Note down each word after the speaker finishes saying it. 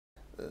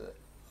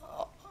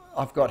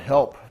I've got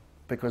help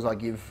because I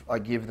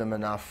give them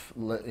enough,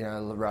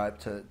 rope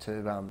to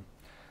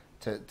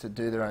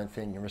do their own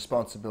thing. And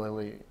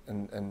responsibility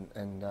and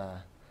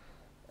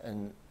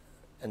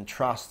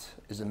trust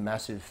is a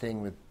massive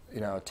thing with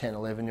a 10,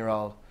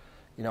 11-year-old.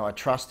 I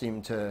trust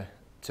him to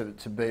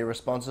be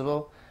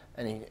responsible,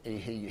 and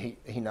he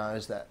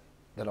knows that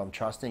I'm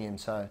trusting him,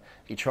 so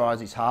he tries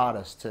his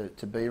hardest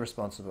to be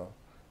responsible,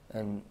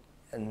 and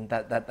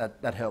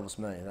that helps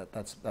me.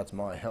 That's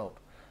my help.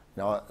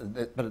 But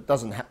it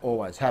doesn't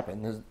always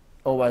happen. There's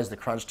always the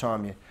crunch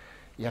time.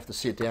 You have to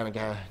sit down and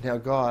go, now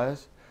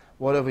guys,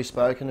 what have we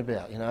spoken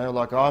about?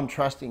 Like, I'm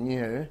trusting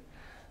you,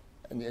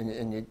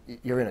 and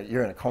you're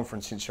in a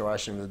conference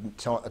situation with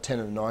a 10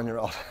 and a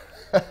 9-year-old.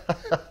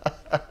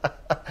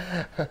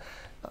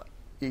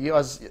 You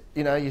guys,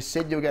 you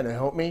said you were going to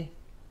help me.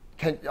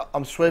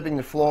 I'm sweeping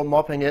the floor,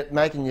 mopping it,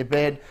 making your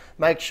bed.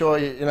 Make sure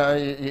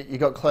you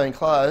got clean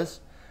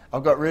clothes.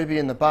 I've got Ruby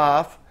in the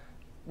bath.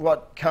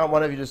 What, can't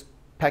one of you just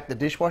pack the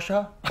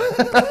dishwasher?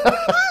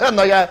 And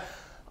they go,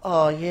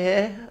 oh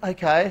yeah,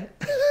 okay.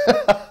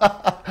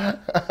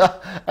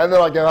 And then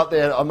I go up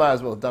there, and I may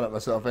as well have done it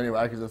myself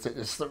anyway, because it's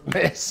just a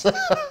mess.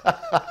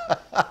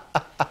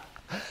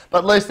 But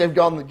at least they've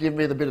gone to give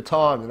me the bit of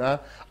time,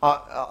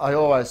 I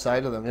always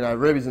say to them,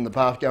 Ruby's in the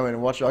bath, go in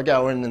and watch it. I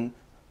go in and,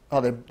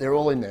 they're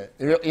all in there.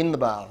 They're in the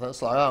bath.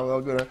 It's like, oh,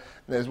 well, good.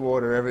 There's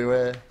water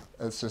everywhere.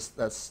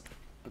 That's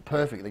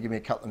perfect. They give me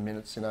a couple of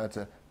minutes,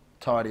 to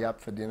tidy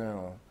up for dinner.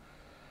 Or,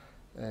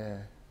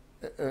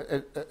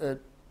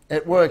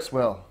 it works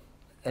well.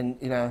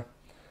 And,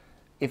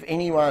 if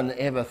anyone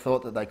ever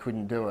thought that they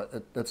couldn't do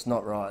it, that's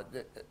not right.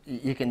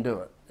 You can do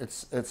it.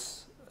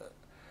 It's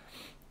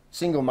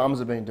single mums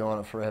have been doing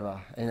it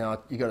forever. You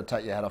got to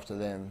take your hat off to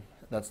them.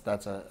 That's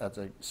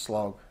a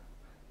slog.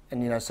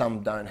 And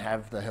some don't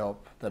have the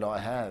help that I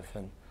have.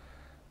 And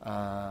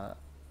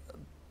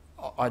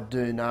I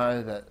do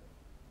know that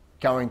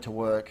going to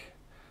work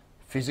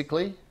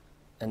physically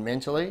and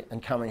mentally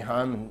and coming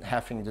home and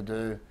having to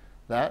do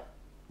that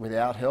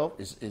without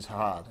help is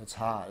hard. It's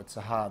hard. It's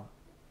a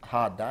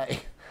hard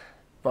day.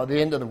 By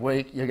the end of the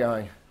week, you're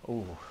going,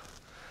 oh,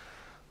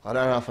 I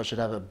don't know if I should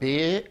have a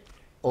beer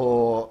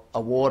or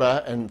a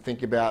water and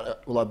think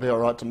about, will I be all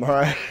right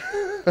tomorrow?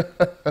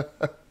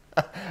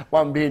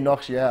 One beer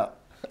knocks you out.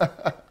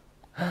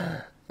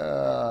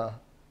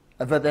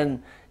 But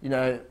then,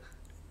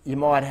 you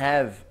might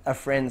have a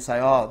friend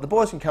say, oh, the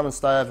boys can come and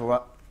stay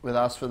over with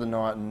us for the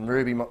night, and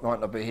Ruby might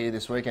not be here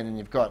this weekend, and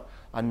you've got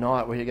a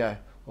night where you go,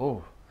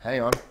 oh,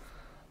 hang on,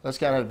 let's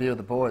go and have a beer with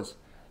the boys.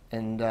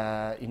 And,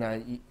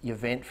 you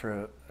vent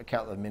for a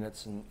couple of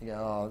minutes and you go,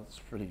 oh, it's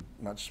pretty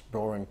much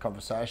boring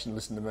conversation.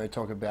 Listen to me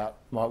talk about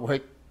my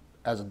week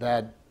as a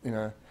dad,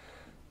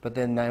 But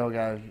then they all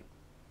go,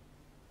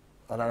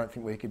 I don't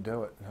think we could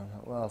do it. And I'm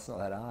like, well, it's not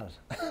that hard.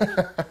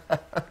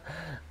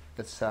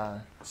 It's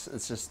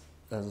just,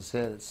 as I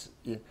said, it's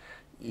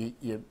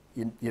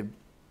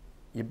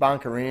you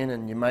bunker in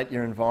and you make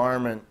your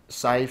environment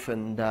safe,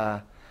 and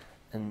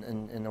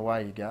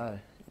away you go.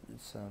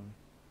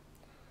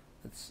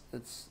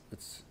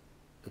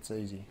 It's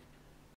easy.